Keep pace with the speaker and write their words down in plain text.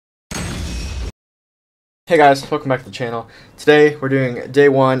Hey guys, welcome back to the channel. Today we're doing day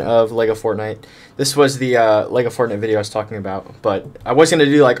one of Lego Fortnite. This was the Lego Fortnite video I was talking about, but I was going to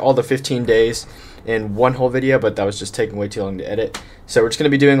do like all the 15 days in one whole video, but that was just taking way too long to edit. So we're just going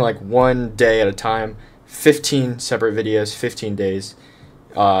to be doing like one day at a time, 15 separate videos, 15 days.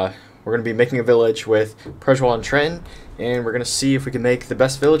 We're going to be making a village with Prejwal and Trenton, and we're going to see if we can make the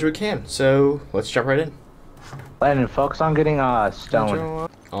best village we can. So let's jump right in. Landon, focus on getting stone.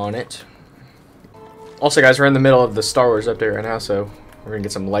 On it. Also, guys, we're in the middle of the Star Wars update right now, so we're gonna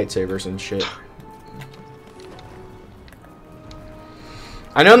get some lightsabers and shit.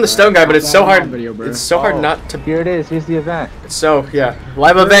 I know I'm the stone guy, but it's so hard. It's so hard not to. Here it is. Here's the event. It's so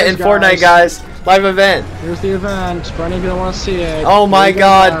live event in Fortnite, guys. Live event. Here's the event. For any of you that want to see it. Oh my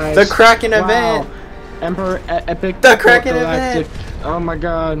God, the Kraken event. Emperor Epic. The Kraken event. Oh my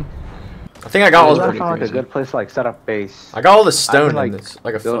God. I think I got all. I found like a good place to like set up base. I got all the stone in this,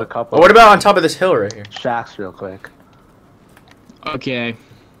 like a build a Oh, couple. what about on top of this hill right here? Shacks, real quick. Okay.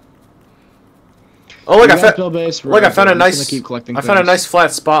 Oh look, I found a nice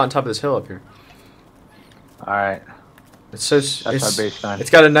flat spot on top of this hill up here. All right. It's our base done. It's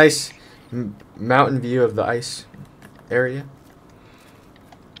got a nice mountain view of the ice area.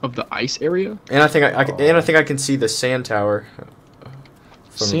 Of the ice area? And I think I can see the sand tower.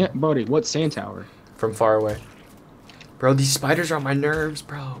 Brody, what sand tower? From far away. Bro, these spiders are on my nerves,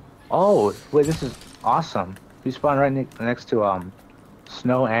 bro. Oh, wait, this is awesome. We spawned right next to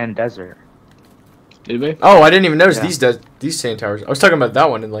snow and desert. Did we? Oh, I didn't even notice these sand towers. I was talking about that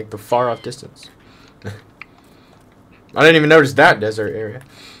one in like the far off distance. I didn't even notice that desert area.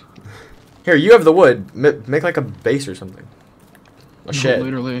 Here, you have the wood. Make like a base or something. A shed.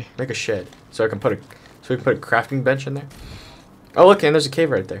 Literally. Make a shed so we can put a crafting bench in there. Oh look, and there's a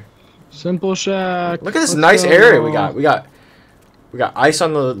cave right there. Simple shack. Look at this nice area we got. We got ice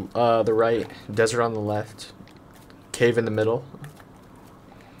on the right, desert on the left, cave in the middle.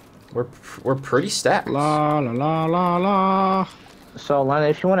 We're pretty stacked. La la la la la. So, Lana,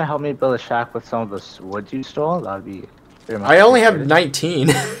 if you want to help me build a shack with some of this wood you stole, that'd be very much I only have appreciated.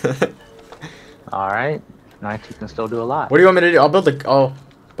 19. All right, 19 can still do a lot. What do you want me to do? I'll build the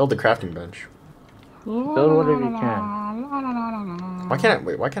crafting bench. Build whatever you can. Why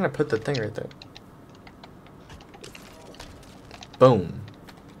can't I put the thing right there? Boom.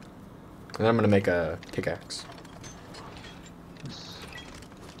 And I'm gonna make a pickaxe.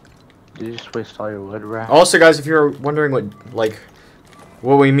 Did you just waste all your wood, Rat? Also, guys, if you're wondering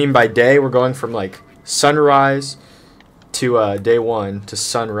what we mean by day, we're going from like sunrise to day one to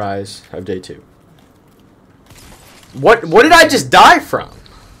sunrise of day two. What did I just die from?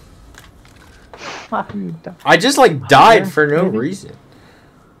 I just like died for no reason.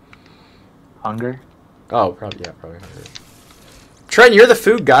 Hunger? Oh, probably hunger. Trent, you're the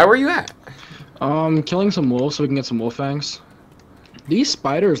food guy. Where you at? Killing some wolves so we can get some wolf fangs. These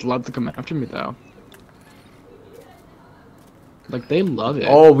spiders love to come after me though. Like they love it.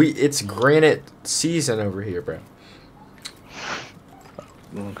 Oh, it's granite season over here, bro.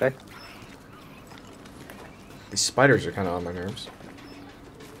 Okay. These spiders are kind of on my nerves.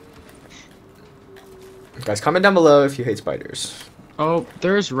 Guys, comment down below if you hate spiders. Oh,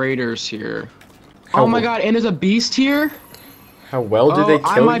 there's raiders here. How oh my God, and there's a beast here? How well do they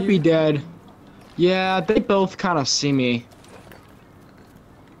kill you? I might be dead. Yeah, they both kind of see me.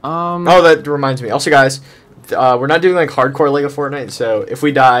 Oh, that reminds me. Also, guys, we're not doing like hardcore Lego Fortnite, so if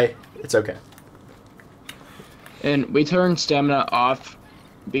we die, it's okay. And we turn stamina off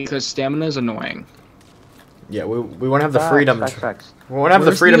because stamina is annoying. Yeah, we want to have the freedom. We want to have the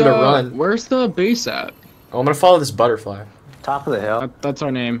Where's freedom to run. Where's the base at? Oh, I'm gonna follow this butterfly. Top of the hill. That's our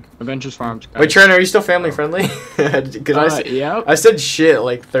name. Adventures Farms. Guys. Wait, Trent, are you still family friendly? Because yep. I said shit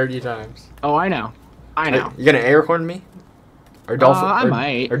like 30 times. Oh, I know. I know. You gonna air horn me? Or dolphin? I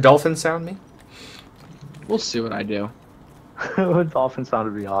might. Or dolphin sound me? We'll see what I do. Dolphin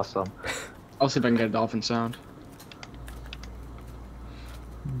sound would be awesome. I'll see if I can get a dolphin sound.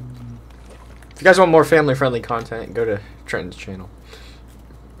 If you guys want more family-friendly content, go to Trenton's channel.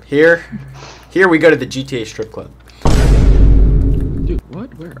 Here we go to the GTA strip club. Dude,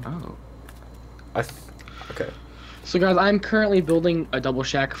 what? Where? Oh. Okay. So guys, I'm currently building a double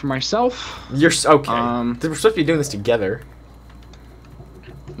shack for myself. You're okay. We're supposed to be doing this together.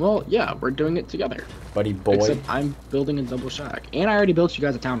 Well, yeah, we're doing it together. Buddy boy. Except I'm building a double shack. And I already built you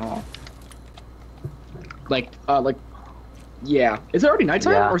guys a town hall. Yeah. Is it already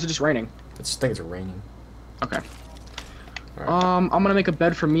nighttime or is it just raining? Things are raining. Okay. Right. I'm gonna make a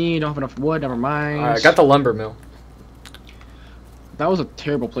bed for me. Don't have enough wood. Never mind. I got the lumber mill. That was a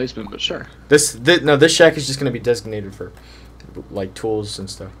terrible placement, but sure. This shack is just gonna be designated for like tools and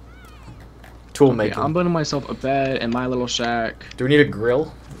stuff. tool Okay, making. I'm building myself a bed in my little shack. Do we need a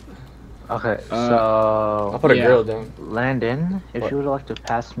grill? Okay, I'll so put a yeah. grill down. Landon, if What? you would like to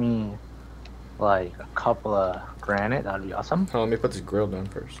pass me like a couple of granite, that'd be awesome. Oh, let me put this grill down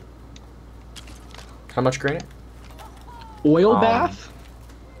first. How much granite? Oil Um, bath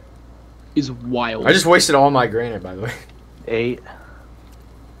is wild. I just wasted all my granite, by the way. 8.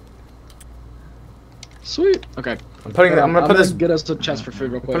 Sweet. Okay. I'm gonna put this. Get us a chest for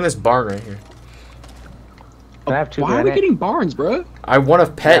food real Put quick. this barn right here. Can I have 2 Why are we granite? getting barns, bro? I want a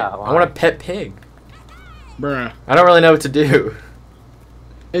pet. Yeah, I want a pet pig. Bruh. I don't really know what to do.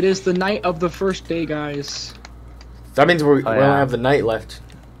 It is the night of the first day, guys. That means we only yeah. have the night left.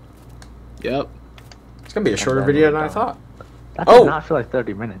 Yep. It's gonna be a shorter then video we're than I done. thought. That Oh! did not feel like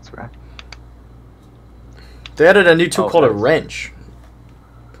 30 minutes, bro. They added a new tool Oh, called a thanks. wrench.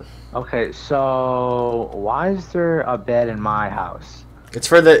 Okay, so why is there a bed in my house? It's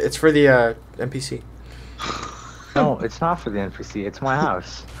for the NPC. No, it's not for the NPC. It's my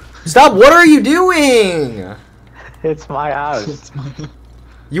house. Stop! What are you doing? It's my house. It's my-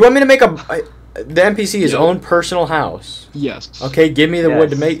 You want me to make the NPC his Yep. own personal house? yes. Okay, give me the wood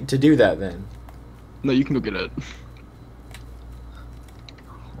to Yes. do that then. No, you can go get it.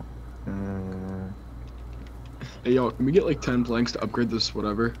 Mm, Hey, yo, can we get like 10 planks to upgrade this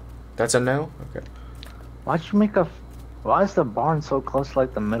whatever? That's a no. Okay. why'd you make a? Why is the barn so close to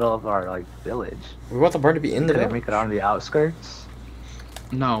like the middle of our like village? We want the barn to be in the Could I village. make it on the outskirts?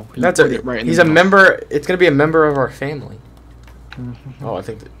 No. you That's put a. it right in He's the a middle. member. It's gonna be a member of our family. Oh, I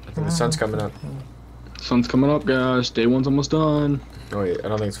think the sun's coming up. Sun's coming up, guys. Day one's almost done. Oh wait, I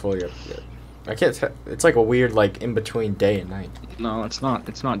don't think it's fully up yet. I can't. It's like a weird like in between day and night. No, it's not.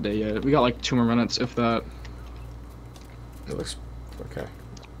 It's not day yet. We got like 2 more minutes, if that. It looks okay.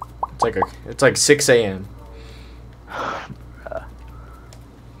 It's like 6 a.m.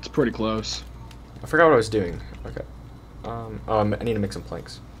 It's pretty close. I forgot what I was doing. Okay. Oh, I need to make some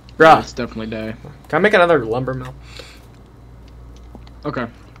planks. Yeah, Bruh, it's definitely day. can I make another lumber mill? Okay.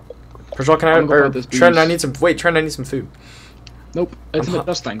 First of all, can I? I'm gonna go Or find this Trent, I bees. need some. Wait, Trent, I need some food. Nope. It's in I'm the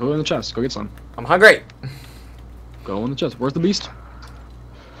chest thing. Go in the chest. Go get some. I'm hungry. Go in the chest. Where's the beast?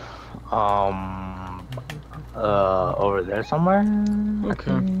 Over there somewhere. I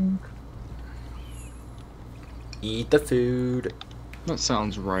Okay. think. Eat the food. That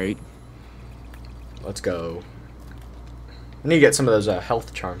sounds right. Let's go. I need to get some of those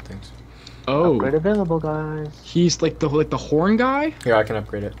health charm things. Oh, Upgrade available, guys. he's like the horn guy. Here, I can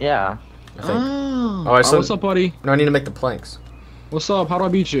upgrade it. Yeah. I think. Oh. Oh, I saw- what's up, buddy? No, I need to make the planks. What's up? How do I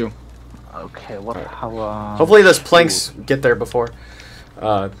beat you? Okay. What? Alright. How? Hopefully, those planks get there before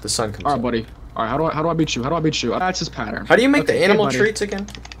the sun comes All right, up. buddy. All right, how do I beat you? How do I beat you? That's his pattern. How do you make Okay, the hey, animal buddy. treats again?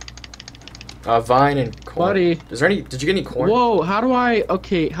 Vine and corn. Buddy. Is there any? Did you get any corn? Whoa, how do I?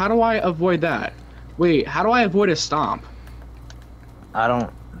 Okay, how do I avoid that? Wait, how do I avoid a stomp? I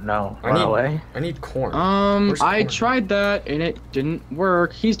don't know. I Run need- away. I need corn. Where's I corn? tried that and it didn't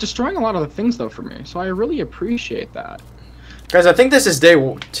work. He's destroying a lot of the things though for me, so I really appreciate that. Guys, I think this is day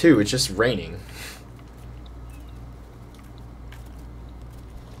 2. It's just raining.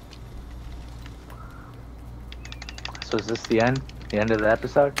 So is this the end? The end of the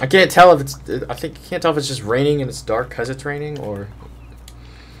episode? I can't tell if it's. I think you can't tell if it's just raining and it's dark because it's raining, or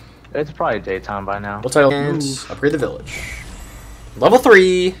It's probably daytime by now. we'll title and upgrade the village. Level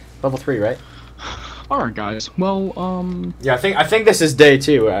 3. Level 3, right? All right, guys. Well, Yeah, I think this is day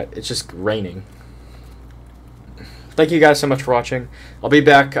 2. It's just raining. Thank you guys so much for watching. I'll be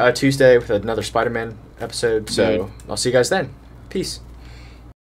back Tuesday with another Spider-Man episode. So Good. I'll see you guys then. Peace.